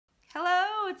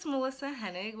it's Melissa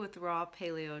Hennig with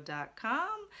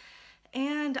rawpaleo.com,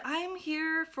 and I'm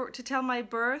here to tell my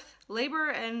labor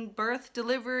and birth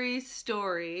delivery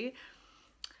story.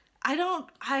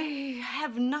 I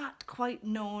have not quite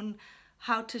known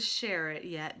how to share it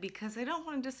yet because I don't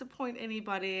want to disappoint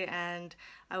anybody, and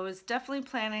I was definitely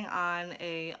planning on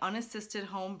a unassisted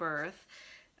home birth,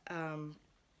 and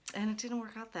it didn't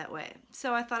work out that way.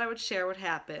 So I thought I would share what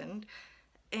happened.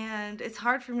 And it's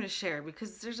hard for me to share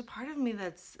because there's a part of me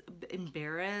that's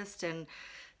embarrassed, and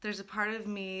there's a part of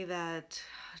me that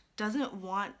doesn't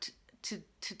want to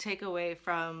take away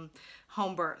from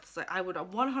home births. Like, I would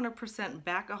 100%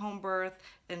 back a home birth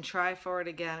and try for it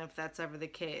again if that's ever the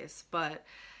case. But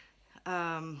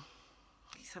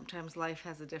sometimes life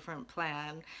has a different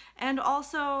plan. And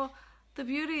also, the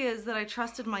beauty is that I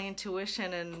trusted my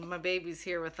intuition, and my baby's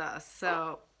here with us.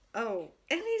 So, oh,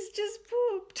 and he's just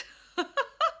pooped.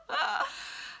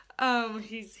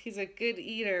 He's a good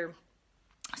eater.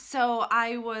 So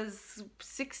I was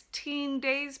 16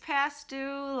 days past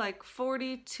due, like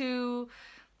 42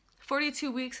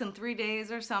 weeks and 3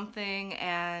 days or something,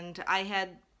 and I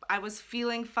was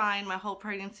feeling fine. My whole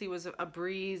pregnancy was a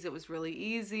breeze. It was really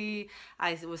easy.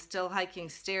 I was still hiking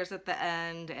stairs at the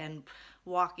end and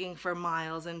walking for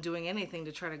miles and doing anything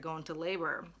to try to go into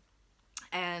labor.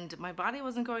 And my body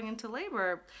wasn't going into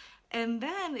labor. And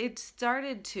then it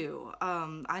started to.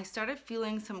 I started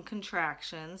feeling some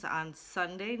contractions on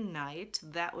Sunday night.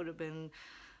 That would have been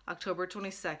October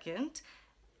 22nd.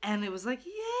 And it was like,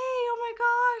 yay, oh my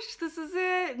gosh, this is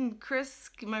it. And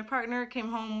Chris, my partner,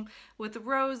 came home with the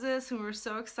roses, and we were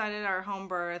so excited. Our home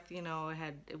birth,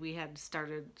 we had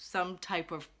started some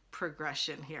type of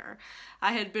progression here.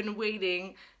 I had been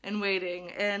waiting and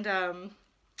waiting, and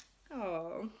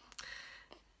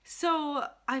so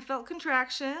I felt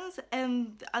contractions,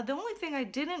 and the only thing I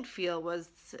didn't feel was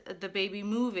the baby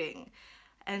moving.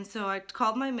 And so I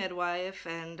called my midwife,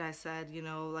 and I said,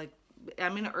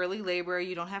 I'm in early labor.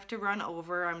 You don't have to run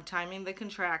over. I'm timing the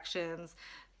contractions.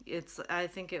 I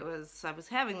was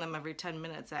having them every 10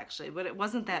 minutes actually, but it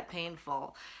wasn't that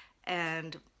painful.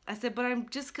 And I said, but I'm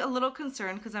just a little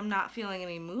concerned because I'm not feeling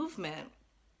any movement.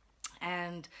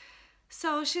 And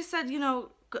so she said,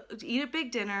 eat a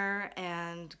big dinner,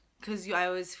 and because I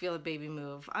always feel a baby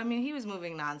move. I mean, he was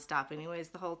moving nonstop anyways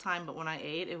the whole time, but when I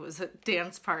ate, it was a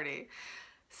dance party.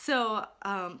 So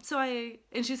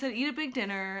she said, eat a big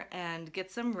dinner and get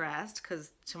some rest,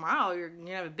 because tomorrow you're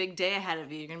gonna have a big day ahead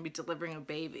of you. You're gonna be delivering a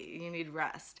baby. You need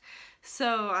rest.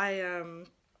 So I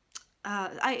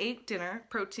ate dinner,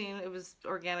 protein. It was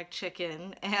organic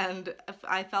chicken, and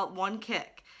I felt one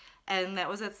kick. And that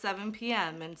was at 7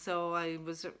 p.m. And so I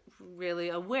was really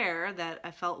aware that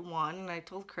I felt one, and I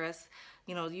told Chris,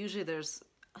 usually there's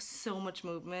so much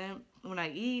movement when I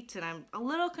eat, and I'm a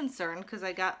little concerned because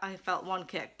I felt one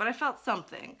kick, but I felt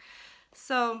something.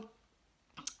 So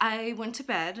I went to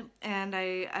bed, and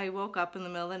I woke up in the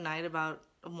middle of the night about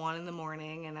 1 in the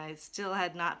morning, and I still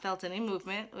had not felt any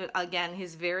movement. Again,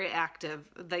 he's very active.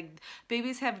 Like,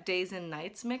 babies have days and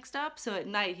nights mixed up, so at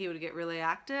night he would get really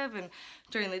active, and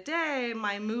during the day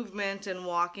my movement and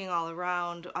walking all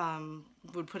around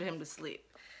would put him to sleep.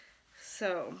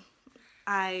 So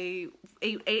I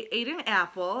ate an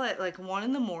apple at like 1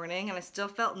 in the morning, and I still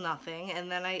felt nothing,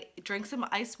 and then I drank some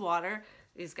ice water.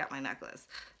 He's got my necklace.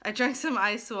 I drank some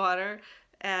ice water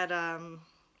at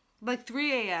like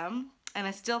 3 a.m. and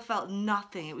I still felt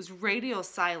nothing. It was radio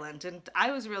silent, and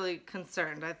I was really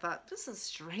concerned. I thought, this is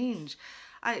strange.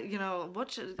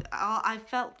 I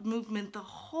felt movement the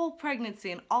whole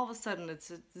pregnancy, and all of a sudden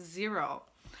it's zero.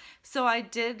 So I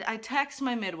texted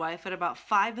my midwife at about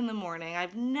 5 in the morning.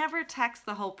 I've never texted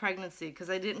the whole pregnancy because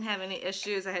I didn't have any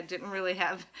issues. I didn't really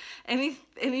have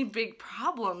any big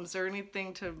problems or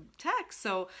anything to text.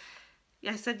 So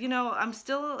I said, I'm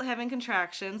still having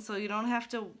contractions, so you don't have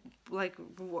to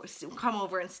come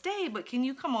over and stay, but can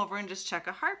you come over and just check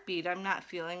a heartbeat? I'm not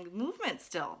feeling movement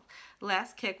still.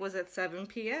 Last kick was at 7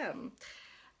 p.m.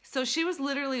 So she was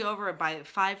literally over by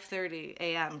 5:30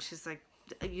 a.m. She's like,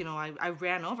 I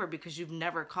ran over because you've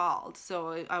never called.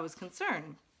 So I was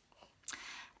concerned.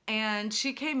 And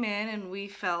she came in, and we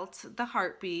felt the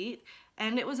heartbeat,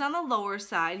 and it was on the lower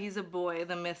side. He's a boy.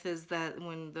 The myth is that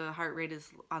when the heart rate is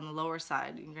on the lower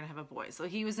side, you're going to have a boy. So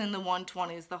he was in the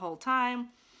 120s the whole time,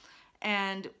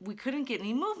 and we couldn't get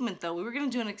any movement, though. We were going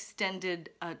to do an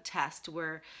extended test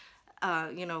where,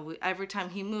 every time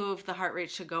he moved, the heart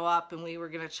rate should go up, and we were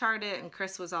going to chart it, and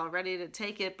Chris was all ready to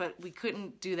take it, but we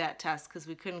couldn't do that test because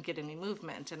we couldn't get any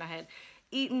movement. And I had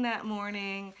eaten that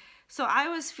morning, so I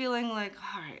was feeling like,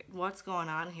 all right, what's going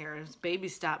on here? His baby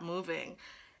stopped moving.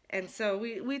 And so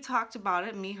we talked about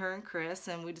it, me, her, and Chris,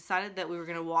 and we decided that we were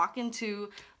going to walk into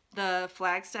the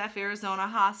Flagstaff, Arizona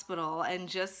hospital and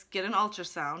just get an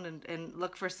ultrasound and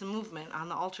look for some movement on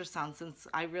the ultrasound, since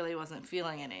I really wasn't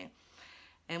feeling any.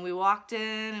 And we walked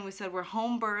in and we said, we're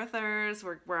home birthers,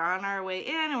 we're on our way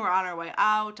in and we're on our way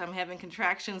out. I'm having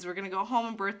contractions, we're gonna go home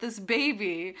and birth this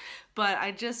baby. But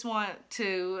I just want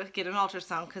to get an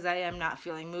ultrasound because I am not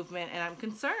feeling movement and I'm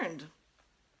concerned.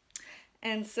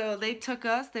 And so they took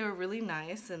us, they were really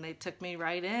nice, and they took me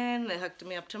right in, they hooked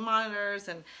me up to monitors,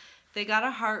 and they got a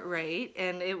heart rate,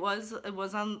 and it was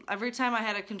on, every time I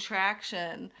had a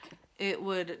contraction, it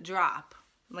would drop,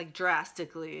 like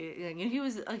drastically. And he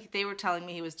was, like, they were telling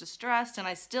me he was distressed, and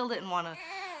I still didn't want to,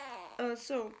 oh, it's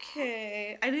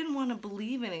okay. I didn't want to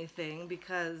believe anything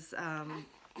because,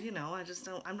 you know, I just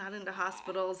don't, I'm not into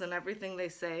hospitals, and everything they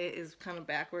say is kind of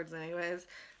backwards anyways.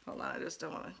 Hold on, I just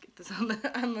don't want to get this on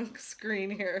the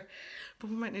screen here, but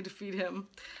we might need to feed him.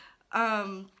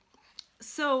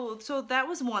 So that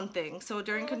was one thing. So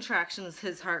during contractions,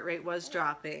 his heart rate was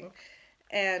dropping,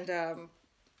 and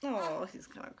oh, he's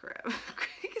kind of crabby.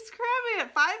 He's crabby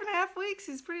at 5.5 weeks.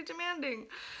 He's pretty demanding.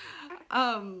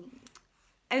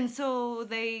 And so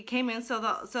they came in.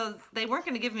 So they weren't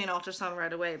going to give me an ultrasound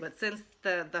right away, but since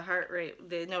the heart rate,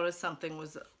 they noticed something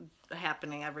was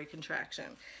happening every contraction.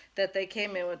 That they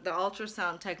came in with the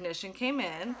ultrasound technician came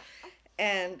in.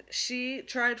 And she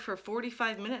tried for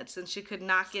 45 minutes and she could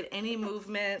not get any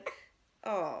movement.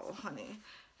 Oh, honey.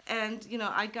 And, you know,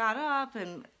 I got up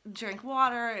and drank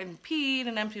water and peed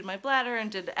and emptied my bladder and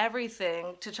did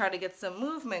everything to try to get some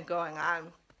movement going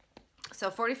on. So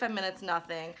 45 minutes,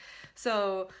 nothing.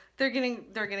 So they're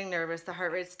getting nervous. The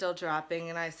heart rate's still dropping.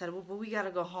 And I said, well, but we got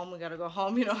to go home. We got to go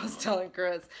home. You know, I was telling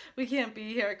Chris, we can't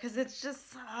be here because it's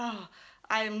just, oh,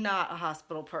 I am not a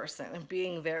hospital person, and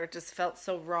being there just felt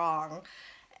so wrong.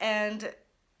 And,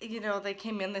 you know, they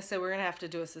came in, they said, we're going to have to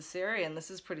do a cesarean.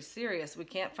 This is pretty serious. We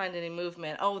can't find any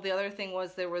movement. Oh, the other thing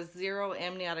was there was 0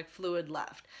 amniotic fluid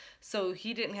left. So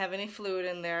he didn't have any fluid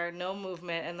in there, no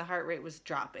movement, and the heart rate was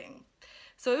dropping.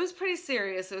 So it was pretty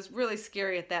serious. It was really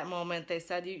scary at that moment. They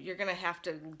said, you're going to have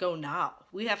to go now.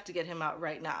 We have to get him out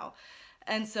right now.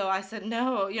 And so I said,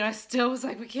 no, you know, I still was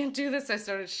like, we can't do this. I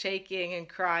started shaking and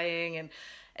crying,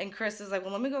 and Chris is like,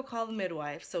 well, let me go call the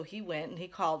midwife. So he went and he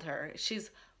called her.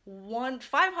 She's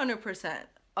 500%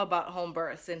 about home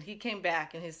births. And he came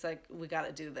back and he's like, we got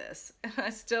to do this. And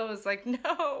I still was like,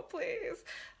 no, please,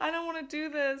 I don't want to do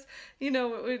this. You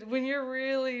know, when you're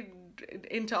really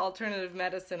into alternative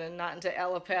medicine and not into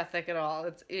allopathic at all,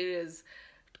 it is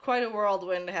quite a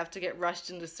whirlwind to have to get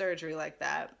rushed into surgery like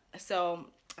that. So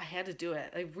I had to do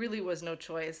it. There really was no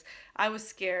choice. I was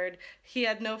scared. He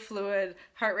had no fluid.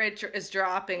 Heart rate is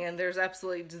dropping, and there's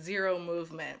absolutely 0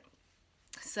 movement.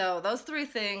 So those 3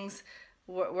 things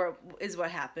is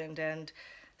what happened. And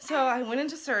so I went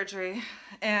into surgery,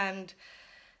 and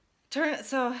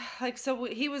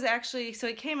he was actually, so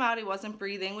he came out. He wasn't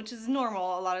breathing, which is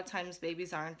normal. A lot of times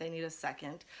babies aren't. They need a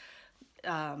second.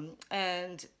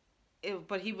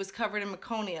 But he was covered in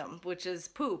meconium, which is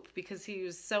poop, because he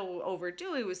was so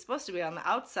overdue. He was supposed to be on the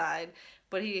outside,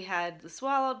 but he had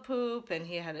swallowed poop, and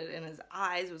he had it in his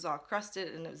eyes. It was all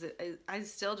crusted, and I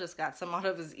still just got some out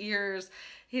of his ears,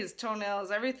 his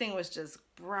toenails. Everything was just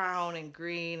brown and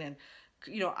green, and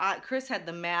you know, Chris had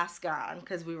the mask on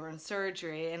because we were in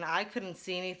surgery, and I couldn't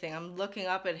see anything. I'm looking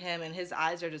up at him, and his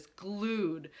eyes are just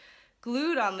glued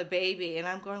on the baby, and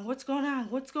I'm going, what's going on?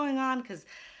 What's going on? Because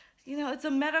you know, it's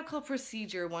a medical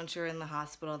procedure once you're in the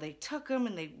hospital. They took him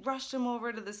and they rushed him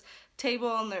over to this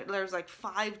table, and there's like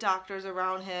 5 doctors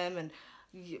around him and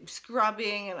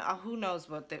scrubbing, and who knows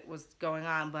what was going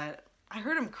on. But I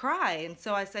heard him cry, and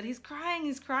so I said, he's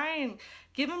crying.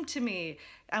 Give him to me.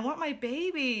 I want my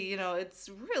baby. You know, it's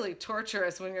really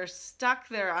torturous when you're stuck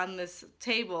there on this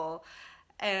table.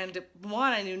 And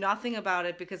one, I knew nothing about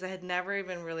it because I had never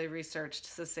even really researched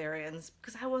cesareans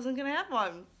because I wasn't going to have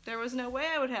one. There was no way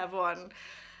I would have one.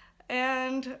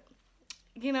 And,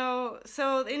 you know,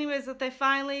 so anyways, that they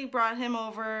finally brought him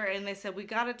over, and they said, we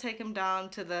got to take him down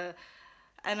to the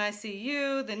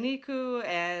NICU, the NICU,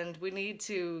 and we need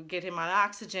to get him on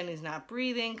oxygen. He's not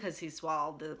breathing because he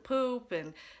swallowed the poop.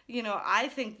 And, you know, I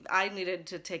think I needed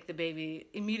to take the baby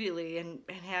immediately and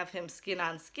have him skin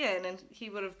on skin, and he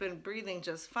would have been breathing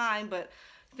just fine. But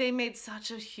they made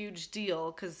such a huge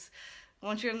deal because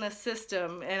once you're in the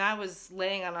system, and I was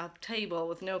laying on a table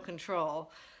with no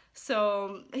control,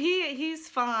 So he's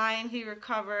fine. He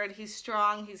recovered. He's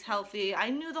strong. He's healthy. I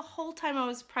knew the whole time I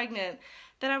was pregnant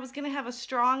that I was going to have a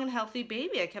strong and healthy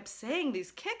baby. I kept saying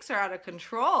these kicks are out of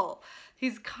control.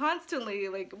 He's constantly,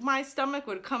 like, my stomach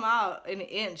would come out an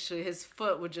inch. His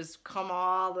foot would just come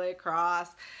all the way across.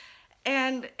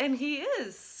 And he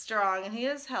is strong and he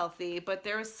is healthy, but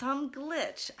there is some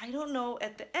glitch. I don't know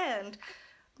at the end.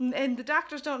 And the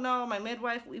doctors don't know, my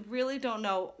midwife, we really don't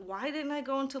know. Why didn't I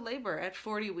go into labor at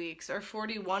 40 weeks or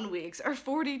 41 weeks or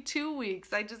 42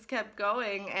 weeks? I just kept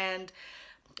going. And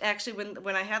actually,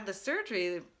 when I had the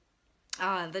surgery,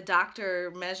 the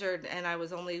doctor measured and I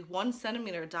was only 1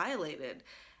 centimeter dilated.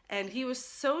 And he was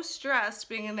so stressed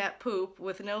being in that poop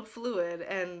with no fluid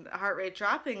and heart rate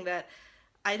dropping that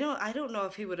I don't know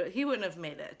if he wouldn't have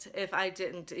made it if I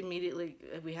didn't immediately,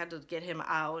 we had to get him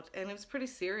out, and it was pretty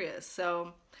serious.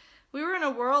 So we were in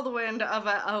a whirlwind of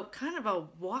a kind of a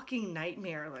walking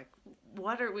nightmare. Like,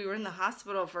 we were in the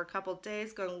hospital for a couple of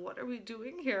days going, what are we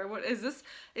doing here? What is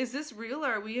this real,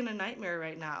 or are we in a nightmare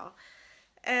right now?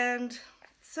 And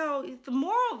so the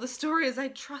moral of the story is I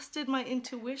trusted my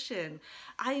intuition.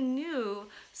 I knew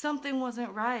something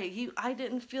wasn't right. I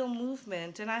didn't feel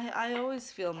movement, and I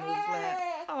always feel movement.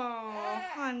 Oh,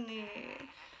 honey.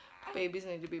 Babies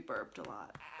need to be burped a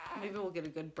lot. Maybe we'll get a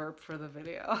good burp for the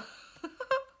video.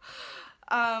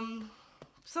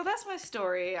 So that's my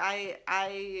story.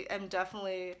 I am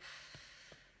definitely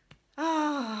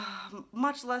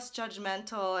much less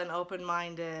judgmental and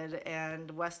open-minded,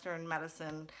 and Western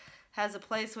medicine has a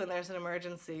place when there's an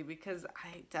emergency, because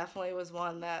I definitely was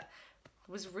one that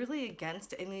was really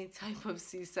against any type of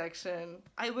C-section.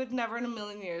 I would never in a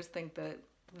million years think that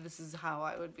this is how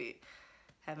I would be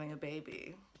having a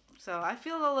baby. So I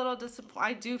feel a little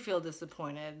I do feel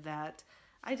disappointed that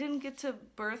I didn't get to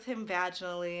birth him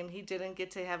vaginally and he didn't get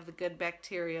to have the good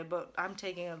bacteria, but I'm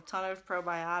taking a ton of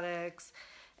probiotics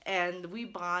and we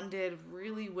bonded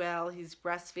really well. He's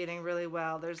breastfeeding really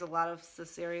well. There's a lot of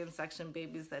cesarean section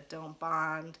babies that don't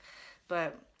bond,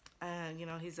 but you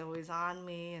know, he's always on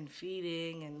me and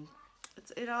feeding, and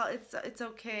it's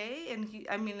okay. And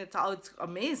it's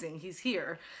amazing. He's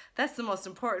here. That's the most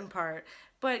important part.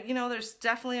 But you know, there's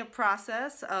definitely a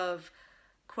process of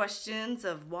questions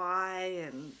of why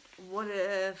and what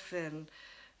if and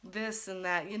this and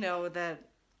that, you know, that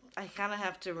I kind of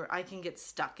have to, I can get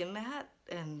stuck in that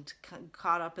and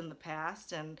caught up in the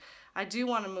past. And I do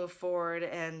want to move forward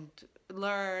and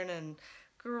learn and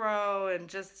grow and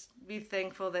just be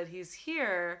thankful that he's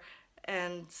here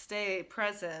and stay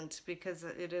present, because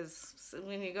it is,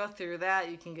 when you go through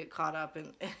that, you can get caught up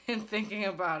in thinking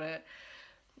about it.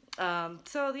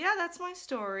 So yeah, that's my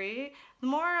story.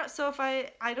 So if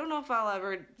I don't know if I'll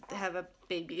ever have a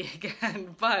baby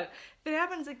again, but if it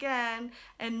happens again,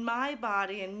 and my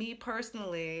body and me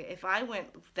personally, if I went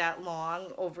that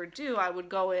long overdue, I would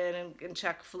go in and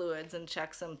check fluids and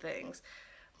check some things.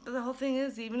 But the whole thing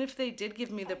is, even if they did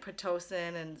give me the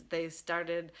Pitocin and they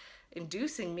started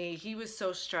inducing me, he was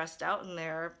so stressed out in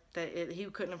there that he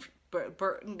couldn't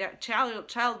have,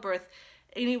 childbirth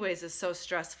anyways is so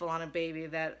stressful on a baby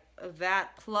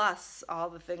that plus all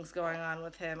the things going on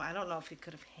with him, I don't know if he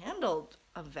could have handled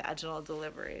a vaginal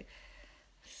delivery.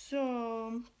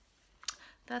 So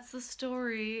that's the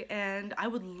story, and I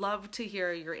would love to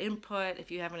hear your input. If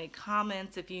you have any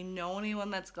comments, if you know anyone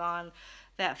that's gone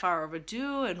that far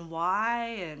overdue and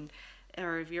why,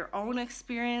 or of your own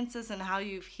experiences and how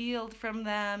you've healed from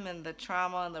them and the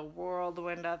trauma and the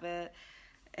whirlwind of it.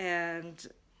 And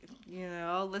you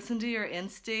know, listen to your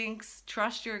instincts,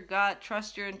 trust your gut,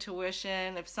 trust your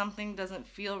intuition. If something doesn't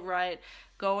feel right,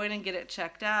 go in and get it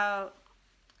checked out.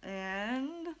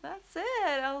 And that's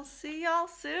it. I'll see y'all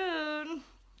soon.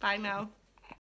 Bye now.